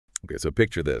Okay, so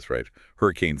picture this, right?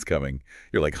 Hurricane's coming.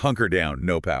 You're like, hunker down,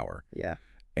 no power. Yeah.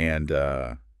 And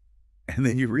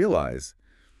then you realize,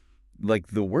 like,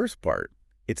 the worst part,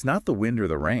 it's not the wind or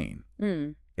the rain.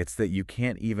 Mm. It's that you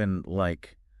can't even,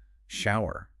 like,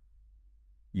 shower,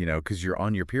 because you're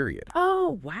on your period.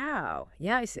 Oh, wow.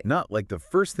 Yeah, I see. Not like the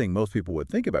first thing most people would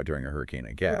think about during a hurricane,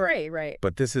 I guess. Right.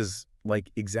 But this is, like,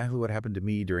 exactly what happened to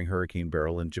me during Hurricane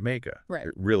Beryl in Jamaica. Right.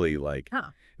 It really, like,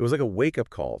 it was like a wake-up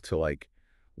call to, like,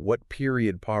 what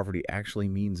period poverty actually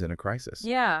means in a crisis.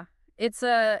 Yeah. It's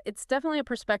definitely a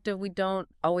perspective we don't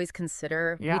always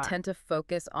consider. Yeah. We tend to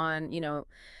focus on,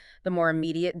 the more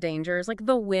immediate dangers, like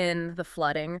the wind, the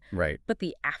flooding, Right. but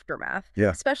the aftermath, Yeah.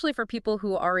 especially for people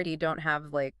who already don't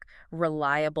have, like,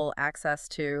 reliable access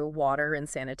to water and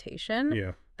sanitation.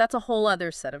 Yeah. That's a whole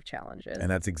other set of challenges. And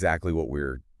that's exactly what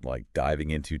we're, like, diving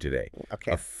into today.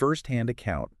 Okay. A first-hand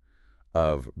account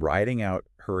of riding out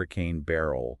Hurricane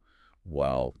Beryl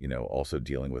while, also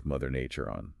dealing with Mother Nature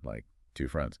on, like, two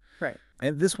fronts. Right.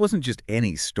 And this wasn't just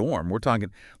any storm. We're talking,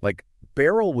 like,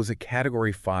 Beryl was a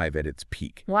Category 5 at its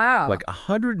peak. Wow. Like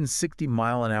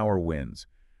 160-mile-an-hour winds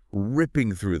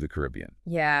ripping through the Caribbean.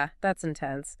 Yeah, that's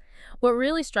intense. What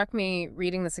really struck me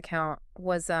reading this account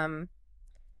was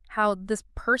how this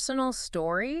personal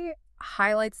story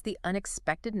highlights the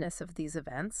unexpectedness of these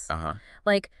events. Uh-huh.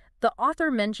 Like, the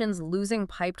author mentions losing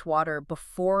piped water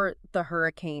before the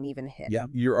hurricane even hit. Yeah,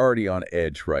 you're already on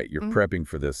edge, right? You're prepping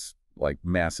for this, like,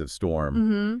 massive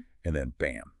storm, and then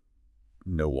bam,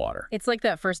 no water. It's like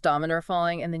that first domino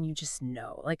falling, and then you just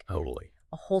know, like, Totally.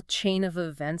 a whole chain of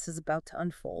events is about to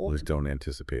unfold. Just don't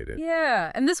anticipate it.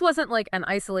 Yeah, and this wasn't like an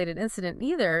isolated incident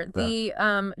either.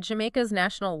 The Jamaica's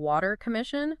National Water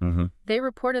Commission, they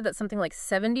reported that something like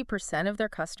 70% of their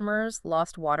customers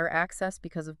lost water access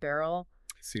because of Beryl.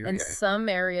 Serious. And some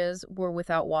areas were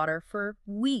without water for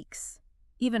weeks,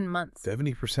 even months.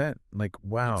 70%. Like,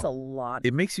 wow. That's a lot.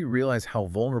 It makes you realize how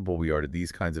vulnerable we are to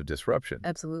these kinds of disruption.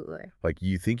 Absolutely. Like,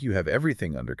 you think you have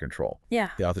everything under control. Yeah.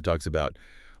 The author talks about,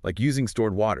 like, using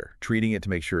stored water, treating it to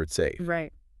make sure it's safe.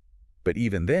 Right. But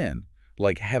even then,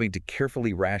 like, having to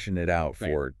carefully ration it out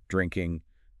for drinking,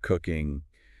 cooking,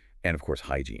 and, of course,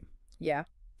 hygiene. Yeah.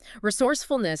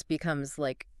 Resourcefulness becomes,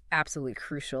 like, absolutely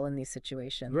crucial in these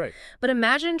situations. Right. But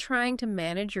imagine trying to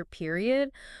manage your period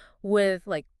with,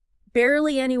 like,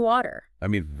 barely any water. I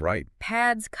mean, right.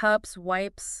 Pads, cups,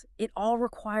 wipes, it all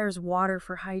requires water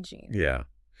for hygiene. Yeah.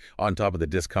 On top of the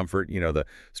discomfort, the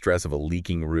stress of a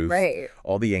leaking roof. Right.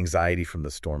 All the anxiety from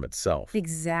the storm itself.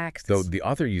 Exactly. So the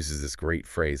author uses this great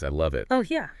phrase. I love it. Oh,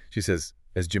 yeah. She says,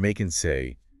 as Jamaicans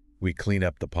say, we clean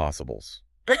up the possibles.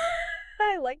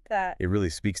 I like that. It really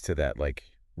speaks to that, like,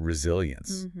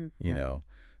 resilience,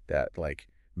 that, like,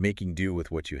 making do with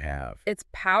what you have. It's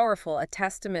powerful, a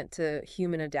testament to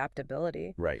human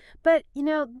adaptability. Right. But,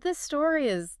 this story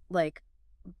is, like,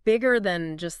 bigger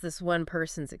than just this one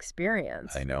person's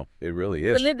experience. I know. It really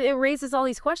is. But it raises all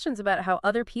these questions about how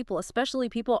other people, especially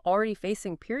people already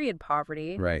facing period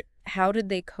poverty, right. How did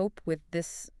they cope with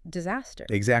this disaster?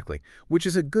 Exactly. Which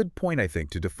is a good point, I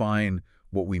think, to define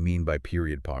what we mean by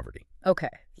period poverty. Okay.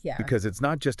 Yeah. Because it's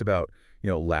not just about,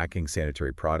 lacking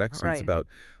sanitary products. Right. It's about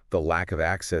the lack of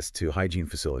access to hygiene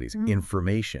facilities,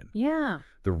 information, Yeah.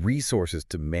 the resources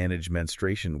to manage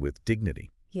menstruation with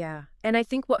dignity. Yeah. And I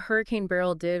think what Hurricane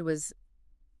Beryl did was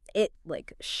it,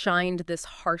 like, shined this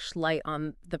harsh light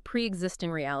on the pre-existing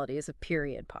realities of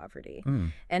period poverty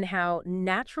and how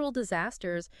natural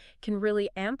disasters can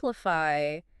really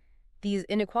amplify these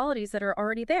inequalities that are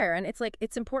already there. And it's, like,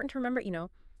 it's important to remember,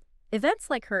 events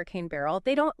like Hurricane Beryl,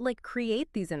 they don't, like, create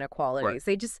these inequalities. Right.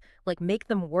 They just, like, make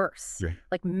them worse, Right.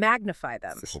 like, magnify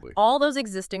them. Totally. All those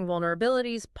existing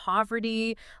vulnerabilities,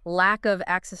 poverty, lack of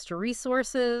access to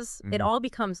resources, it all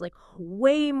becomes, like,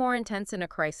 way more intense in a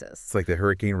crisis. It's like the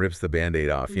hurricane rips the Band-Aid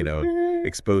off,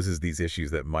 exposes these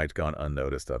issues that might have gone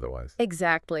unnoticed otherwise.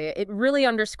 Exactly. It really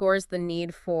underscores the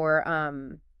need for,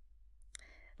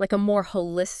 like, a more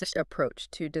holistic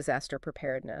approach to disaster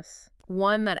preparedness.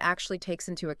 One that actually takes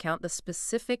into account the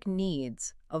specific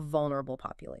needs of vulnerable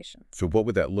populations. So what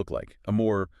would that look like? A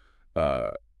more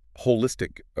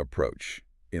holistic approach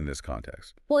in this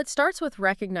context? Well, it starts with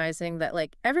recognizing that,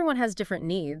 like, everyone has different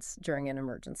needs during an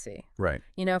emergency. Right.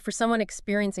 For someone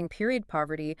experiencing period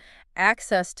poverty,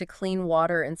 access to clean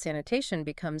water and sanitation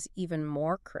becomes even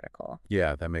more critical.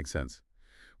 Yeah, that makes sense.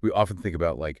 We often think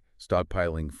about, like,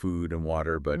 stockpiling food and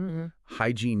water, but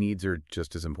hygiene needs are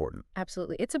just as important.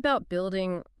 Absolutely. It's about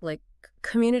building, like,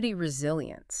 community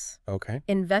resilience. Okay.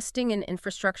 Investing in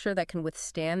infrastructure that can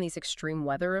withstand these extreme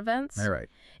weather events. All right.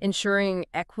 Ensuring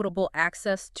equitable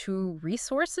access to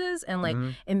resources and, like,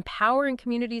 empowering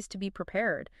communities to be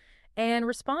prepared. and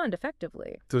respond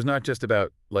effectively. So it's not just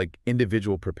about, like,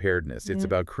 individual preparedness. It's Mhm.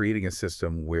 about creating a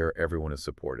system where everyone is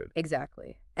supported.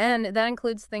 Exactly. And that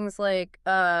includes things like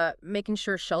making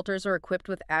sure shelters are equipped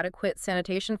with adequate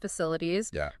sanitation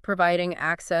facilities, Yeah. providing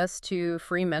access to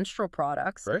free menstrual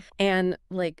products, Right. and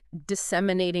like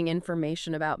disseminating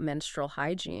information about menstrual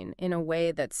hygiene in a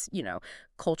way that's,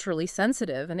 culturally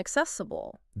sensitive and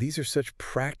accessible. These are such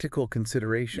practical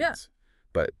considerations, Yeah.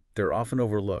 but they're often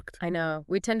overlooked. I know.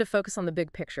 We tend to focus on the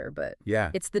big picture, but Yeah,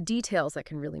 it's the details that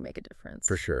can really make a difference.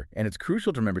 for sure. And it's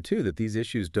crucial to remember, too, that these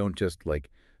issues don't just,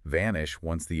 like, vanish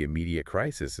once the immediate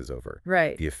crisis is over.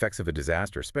 Right. The effects of a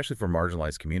disaster, especially for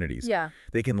marginalized communities, Yeah,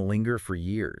 they can linger for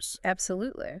years.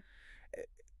 absolutely.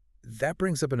 That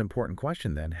brings up an important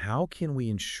question, then. How can we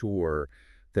ensure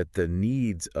that the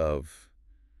needs of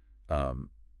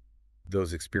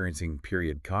those experiencing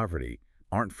period poverty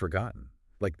aren't forgotten,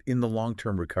 like in the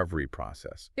long-term recovery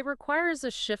process? It requires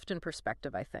a shift in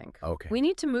perspective, I think. Okay. We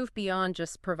need to move beyond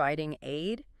just providing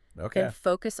aid Okay. and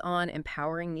focus on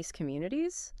empowering these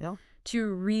communities Yeah.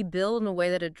 to rebuild in a way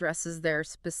that addresses their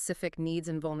specific needs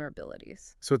and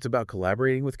vulnerabilities. So it's about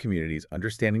collaborating with communities,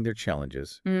 understanding their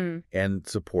challenges, and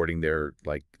supporting their,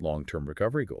 like, long-term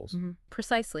recovery goals.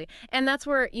 Precisely. And that's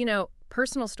where,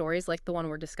 personal stories like the one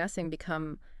we're discussing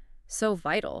become so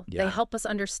vital. Yeah. They help us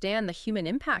understand the human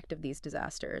impact of these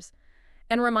disasters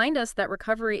and remind us that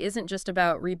recovery isn't just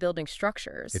about rebuilding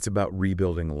structures. It's about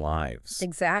rebuilding lives.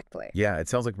 Exactly. Yeah, it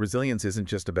sounds like resilience isn't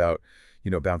just about,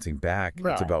 bouncing back.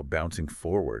 Right. It's about bouncing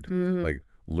forward, like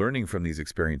learning from these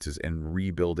experiences and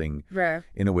rebuilding Right.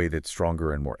 in a way that's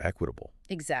stronger and more equitable.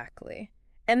 Exactly.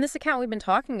 And this account we've been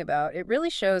talking about, it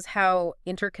really shows how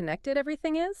interconnected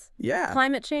everything is. Yeah.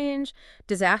 Climate change,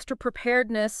 disaster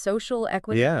preparedness, social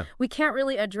equity. Yeah. We can't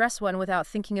really address one without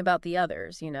thinking about the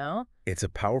others, It's a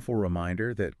powerful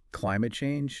reminder that climate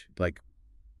change, like,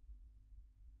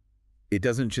 it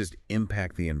doesn't just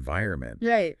impact the environment.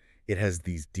 Right. It has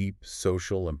these deep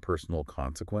social and personal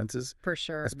consequences, For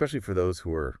sure. especially for those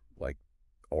who are, like,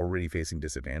 already facing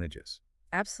disadvantages.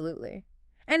 Absolutely.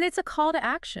 And it's a call to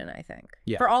action, I think,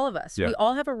 Yeah. for all of us. Yeah. We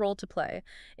all have a role to play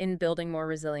in building more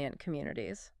resilient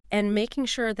communities and making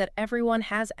sure that everyone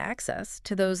has access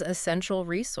to those essential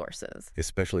resources.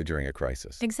 Especially during a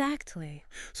crisis. Exactly.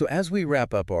 So as we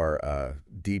wrap up our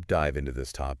deep dive into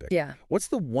this topic, Yeah. what's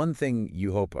the one thing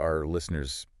you hope our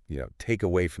listeners, take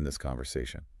away from this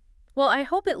conversation? Well, I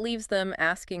hope it leaves them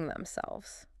asking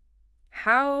themselves,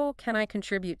 how can I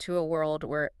contribute to a world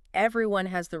where everyone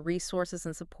has the resources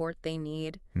and support they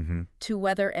need to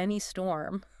weather any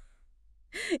storm,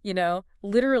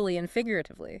 literally and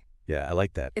figuratively? Yeah, I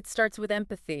like that. It starts with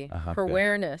empathy, Good.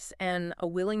 awareness, and a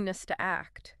willingness to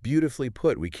act. Beautifully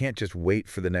put. We can't just wait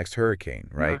for the next hurricane,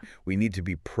 right? We need to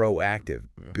be proactive,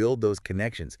 build those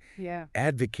connections, Yeah.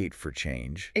 advocate for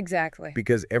change, Exactly.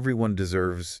 because everyone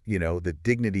deserves, the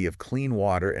dignity of clean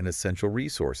water and essential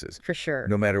resources, For sure.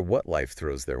 no matter what life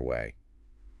throws their way.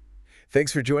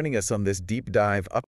 Thanks for joining us on this deep dive up